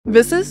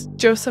This is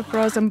Joseph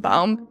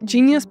Rosenbaum,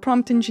 genius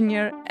prompt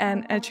engineer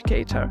and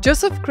educator.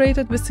 Joseph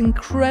created this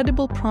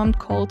incredible prompt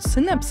called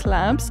Synapse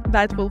Labs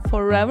that will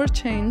forever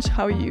change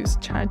how you use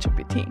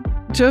ChatGPT.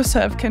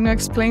 Joseph, can you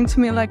explain to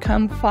me like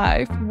I'm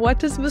 5?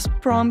 What is this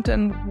prompt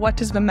and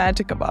what is the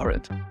magic about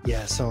it?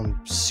 Yeah, so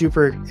I'm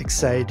super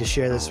excited to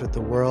share this with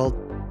the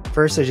world.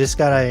 First, I just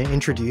got to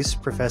introduce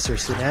Professor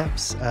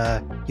Synapse.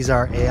 He's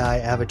our AI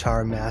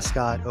avatar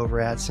mascot over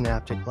at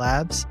Synaptic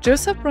Labs.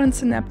 Joseph runs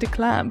Synaptic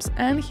Labs,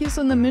 and he's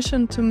on a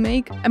mission to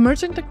make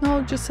emerging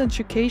technologies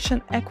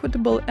education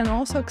equitable and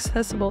also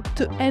accessible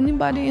to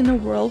anybody in the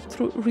world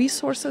through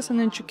resources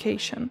and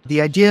education.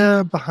 The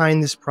idea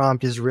behind this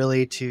prompt is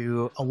really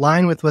to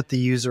align with what the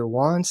user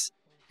wants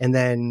and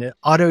then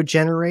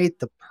auto-generate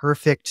the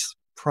perfect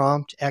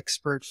prompt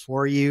expert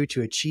for you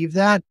to achieve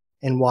that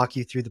and walk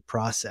you through the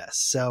process.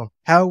 So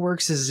how it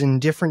works is in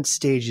different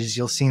stages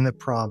you'll see in the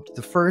prompt.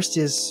 The first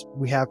is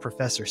we have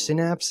Professor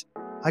Synapse.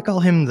 I call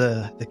him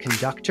the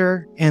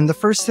conductor. And the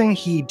first thing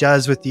he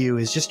does with you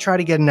is just try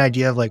to get an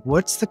idea of like,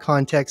 what's the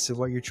context of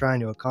what you're trying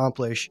to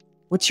accomplish?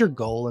 What's your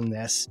goal in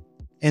this?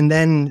 And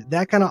then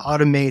that kind of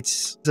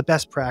automates the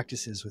best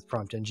practices with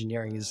prompt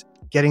engineering is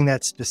getting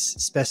that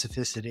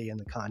specificity in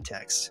the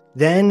context.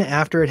 Then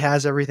after it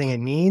has everything it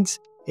needs,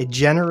 it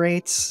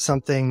generates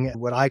something,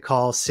 what I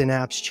call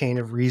Synapse Chain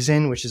of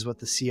Reason, which is what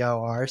the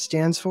COR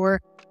stands for,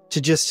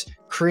 to just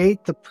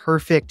create the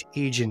perfect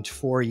agent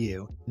for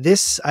you.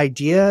 This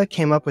idea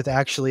came up with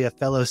actually a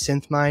fellow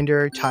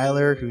synth-minder,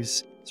 Tyler,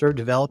 who's sort of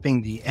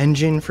developing the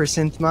engine for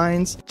synth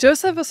minds.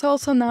 Joseph is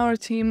also on our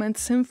team at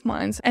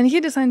SynthMinds, and he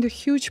designed a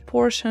huge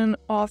portion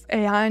of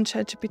AI and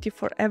ChatGPT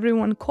for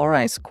Everyone Core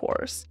Eyes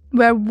course,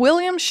 where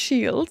William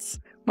Shields,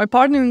 my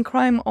partner in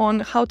crime on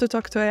How to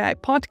Talk to AI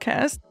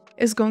podcast,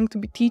 is going to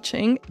be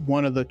teaching.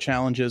 One of the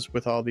challenges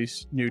with all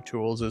these new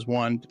tools is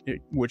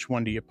which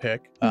one do you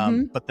pick?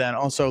 But then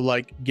also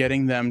like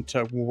getting them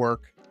to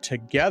work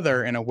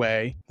together in a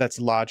way that's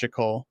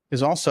logical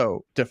is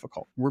also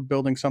difficult. We're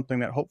building something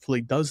that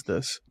hopefully does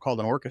this called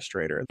an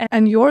orchestrator.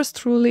 And yours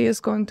truly is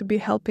going to be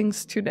helping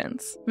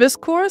students. This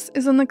course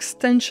is an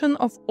extension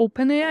of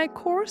OpenAI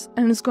course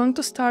and is going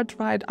to start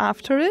right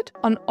after it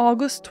on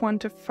August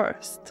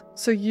 21st.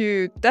 So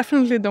you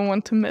definitely don't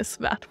want to miss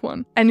that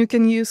one. And you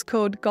can use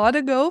code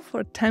GOTTAGO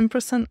for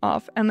 10%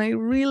 off. And I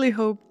really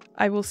hope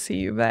I will see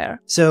you there.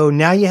 So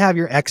now you have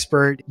your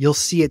expert. You'll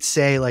see it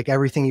say like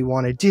everything you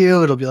want to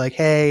do. It'll be like,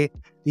 hey,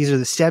 these are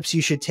the steps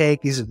you should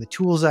take. These are the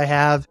tools I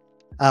have.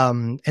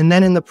 And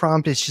then in the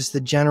prompt, it's just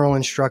the general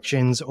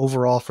instructions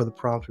overall for the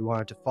prompt we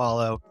want it to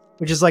follow,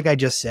 which is like I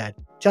just said,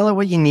 tell it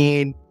what you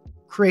need,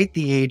 create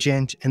the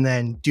agent, and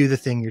then do the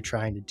thing you're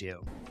trying to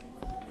do.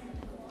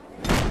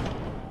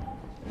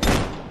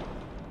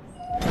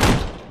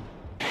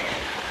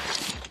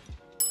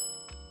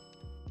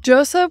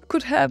 Joseph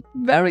could have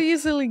very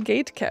easily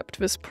gatekept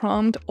this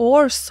prompt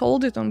or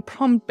sold it on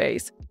prompt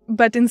base,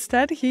 but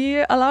instead he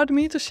allowed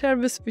me to share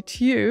this with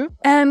you.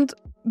 And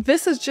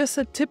this is just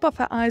a tip of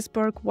the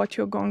iceberg what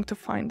you're going to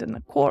find in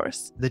the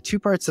course. The two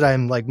parts that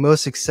I'm like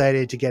most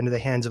excited to get into the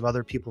hands of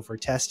other people for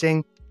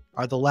testing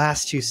are the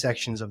last two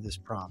sections of this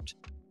prompt.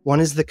 One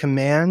is the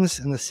commands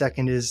and the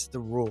second is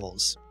the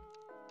rules.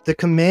 The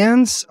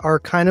commands are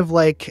kind of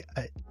like,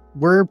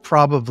 we're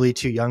probably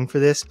too young for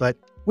this, but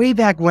way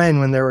back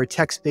when there were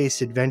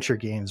text-based adventure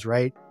games,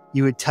 right?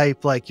 You would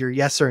type like your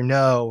yes or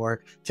no,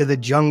 or to the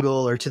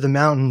jungle, or to the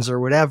mountains, or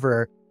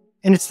whatever.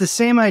 And it's the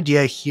same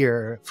idea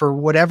here. For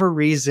whatever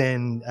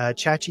reason,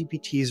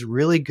 ChatGPT is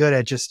really good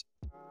at just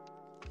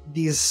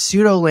these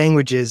pseudo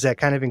languages that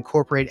kind of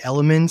incorporate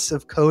elements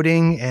of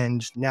coding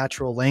and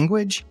natural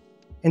language.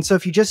 And so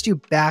if you just do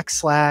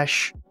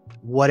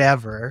 /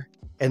 whatever,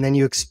 and then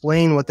you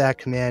explain what that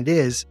command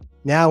is,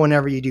 now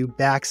whenever you do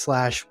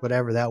 /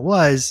 whatever that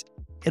was,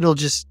 it'll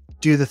just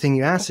do the thing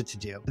you asked it to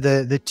do.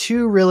 The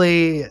two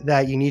really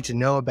that you need to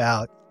know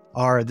about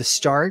are the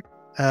start,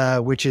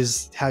 which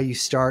is how you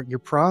start your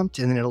prompt,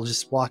 and then it'll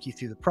just walk you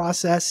through the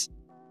process.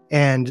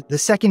 And the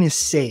second is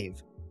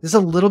save. This is a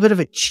little bit of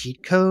a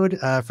cheat code.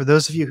 For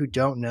those of you who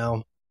don't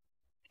know,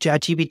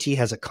 ChatGPT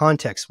has a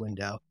context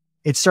window.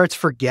 It starts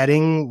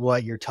forgetting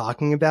what you're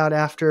talking about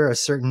after a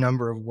certain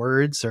number of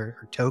words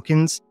or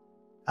tokens.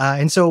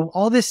 And so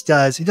all this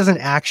does, it doesn't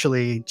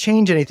actually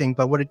change anything,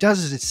 but what it does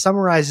is it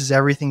summarizes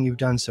everything you've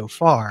done so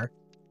far,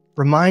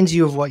 reminds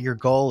you of what your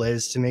goal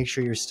is to make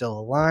sure you're still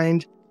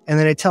aligned, and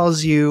then it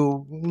tells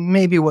you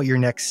maybe what your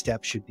next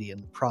step should be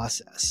in the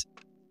process.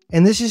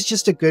 And this is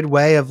just a good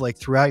way of like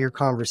throughout your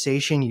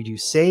conversation, you do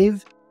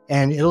save,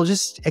 and it'll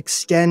just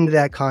extend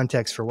that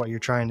context for what you're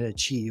trying to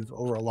achieve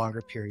over a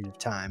longer period of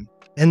time.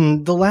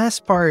 And the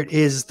last part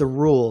is the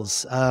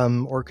rules,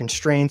 or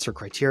constraints or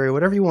criteria,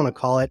 whatever you want to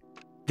call it.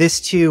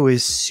 This too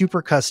is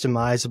super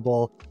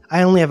customizable.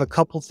 I only have a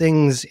couple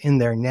things in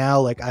there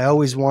now. Like I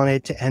always want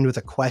it to end with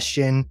a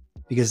question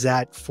because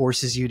that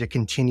forces you to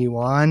continue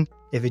on.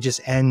 If it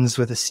just ends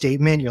with a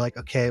statement, you're like,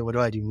 okay, what do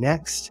I do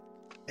next?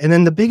 And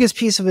then the biggest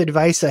piece of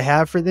advice I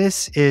have for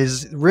this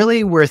is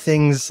really where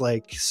things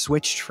like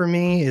switched for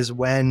me is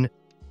when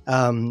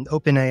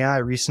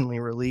OpenAI recently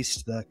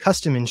released the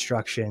custom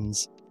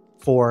instructions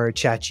for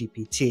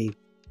ChatGPT,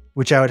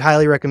 which I would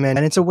highly recommend.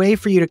 And it's a way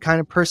for you to kind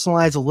of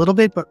personalize a little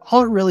bit, but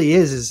all it really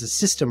is a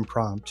system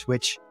prompt,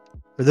 which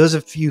for those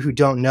of you who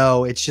don't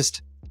know, it's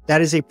just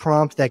that is a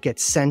prompt that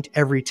gets sent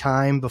every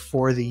time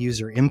before the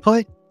user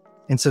input.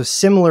 And so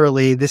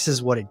similarly, this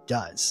is what it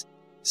does.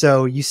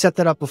 So you set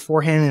that up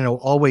beforehand and it'll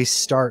always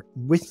start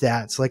with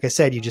that. So like I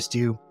said, you just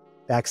do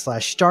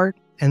 \start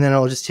and then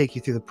it'll just take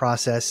you through the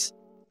process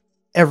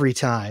every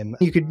time.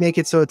 You could make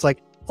it so it's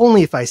like,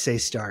 only if I say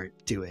start,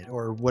 do it,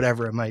 or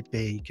whatever it might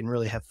be. You can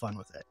really have fun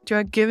with it. You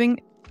are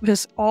giving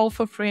this all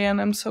for free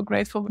and I'm so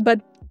grateful.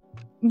 But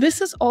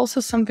this is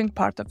also something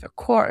part of your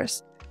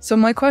course. So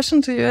my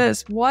question to you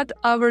is, what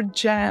other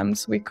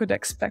gems we could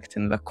expect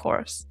in the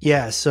course?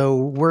 Yeah, so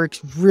we're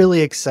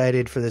really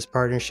excited for this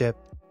partnership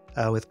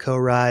with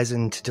Co-Rise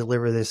and to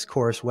deliver this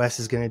course. Wes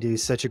is going to do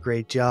such a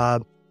great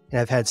job,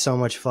 and I've had so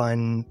much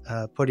fun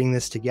putting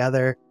this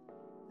together.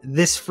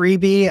 This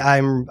freebie,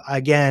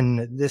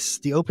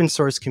 the open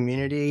source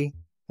community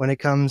when it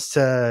comes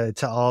to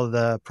all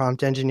the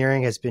prompt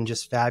engineering has been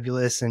just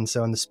fabulous. And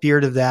so in the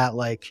spirit of that,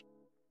 like,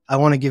 I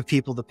want to give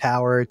people the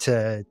power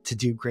to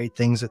do great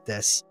things with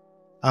this.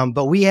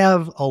 But we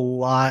have a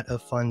lot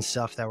of fun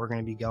stuff that we're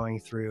going to be going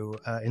through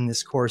in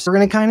this course. We're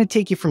going to kind of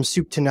take you from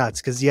soup to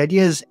nuts, because the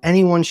idea is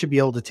anyone should be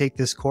able to take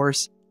this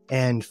course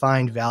and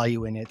find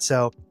value in it.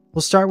 So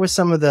we'll start with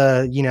some of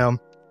the,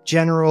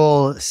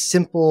 general,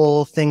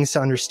 simple things to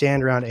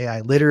understand around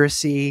AI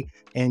literacy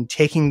and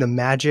taking the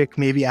magic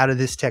maybe out of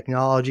this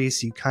technology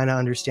so you kind of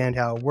understand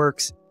how it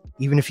works,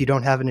 even if you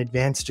don't have an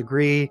advanced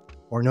degree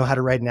or know how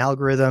to write an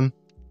algorithm.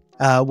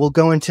 We'll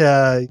go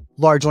into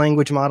large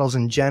language models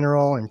in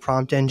general and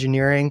prompt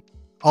engineering,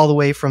 all the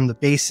way from the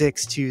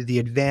basics to the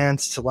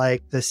advanced to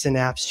like the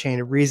Synapse chain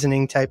of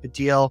reasoning type of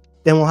deal.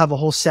 Then we'll have a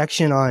whole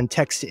section on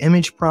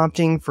text-to-image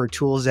prompting for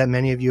tools that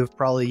many of you have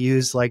probably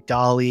used, like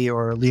DALL-E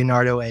or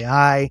Leonardo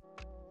AI.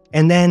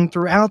 And then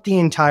throughout the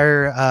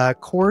entire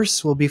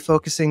course, we'll be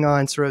focusing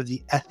on sort of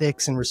the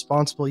ethics and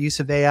responsible use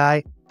of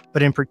AI.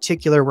 But in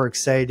particular, we're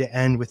excited to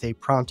end with a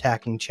prompt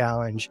hacking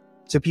challenge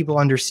so people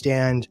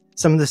understand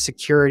some of the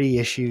security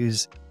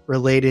issues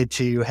related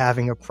to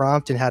having a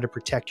prompt and how to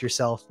protect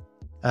yourself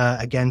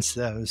against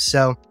those.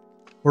 So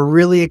we're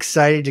really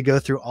excited to go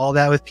through all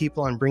that with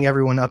people and bring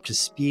everyone up to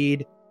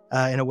speed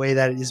in a way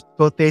that is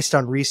both based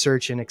on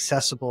research and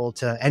accessible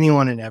to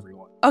anyone and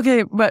everyone.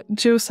 Okay, but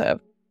Joseph,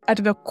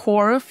 at the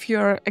core of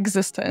your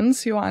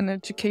existence, you are an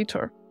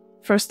educator,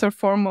 first and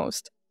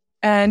foremost.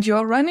 And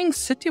you're running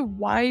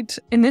citywide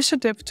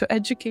initiative to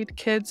educate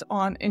kids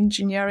on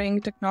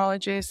engineering,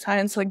 technology,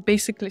 science, like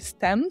basically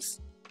STEMs.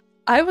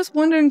 I was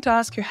wondering to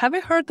ask you, have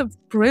you heard of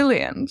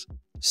Brilliant?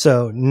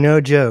 So,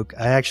 no joke,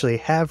 I actually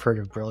have heard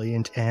of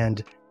Brilliant,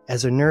 and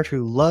as a nerd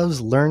who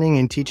loves learning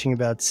and teaching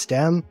about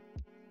STEM,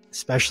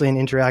 especially in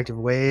interactive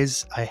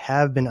ways, I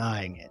have been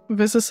eyeing it.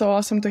 This is so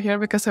awesome to hear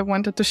because I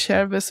wanted to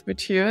share this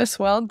with you as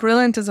well.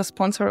 Brilliant is a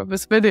sponsor of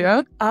this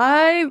video.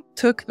 I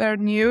took their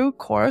new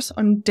course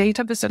on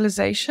data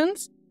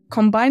visualizations,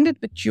 combined it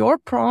with your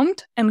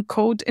prompt and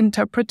code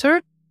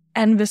interpreter,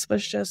 and this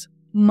was just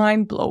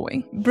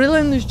mind-blowing.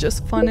 Brilliant is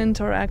just fun,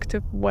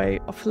 interactive way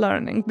of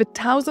learning with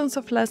thousands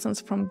of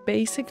lessons from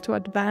basic to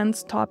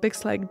advanced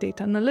topics like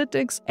data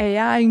analytics,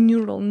 AI,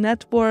 neural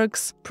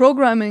networks,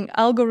 programming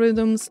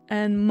algorithms,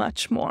 and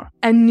much more.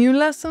 And new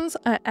lessons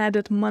are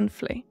added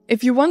monthly.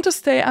 If you want to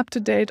stay up to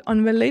date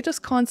on the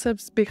latest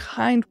concepts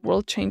behind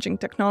world-changing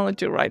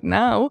technology right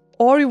now,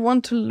 or you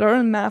want to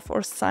learn math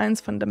or science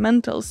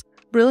fundamentals,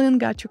 Brilliant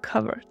got you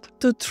covered.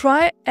 To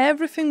try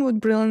everything what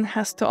Brilliant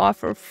has to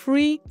offer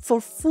free for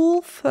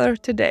full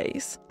 30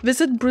 days,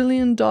 visit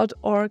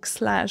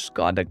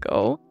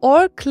brilliant.org/gottago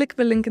or click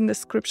the link in the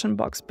description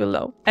box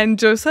below. And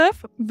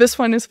Joseph, this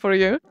one is for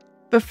you.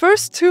 The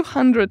first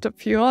 200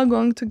 of you are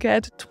going to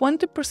get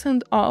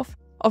 20% off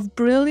of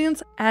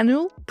Brilliant's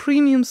annual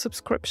premium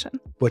subscription.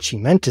 What she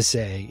meant to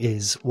say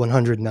is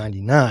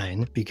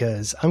 $199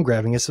 because I'm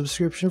grabbing a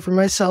subscription for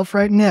myself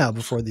right now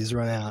before these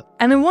run out.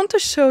 And I want to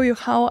show you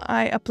how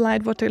I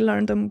applied what I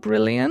learned on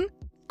Brilliant,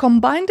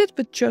 combined it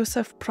with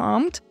Joseph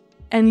prompt,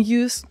 and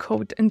used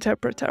code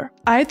interpreter.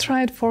 I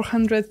tried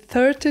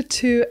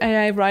 432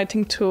 AI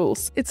writing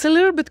tools. It's a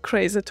little bit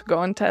crazy to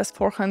go and test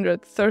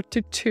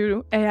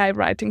 432 AI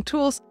writing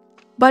tools,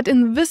 but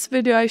in this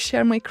video, I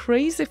share my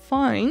crazy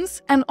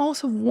finds and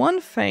also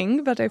one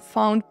thing that I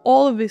found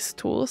all of these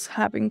tools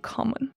have in common.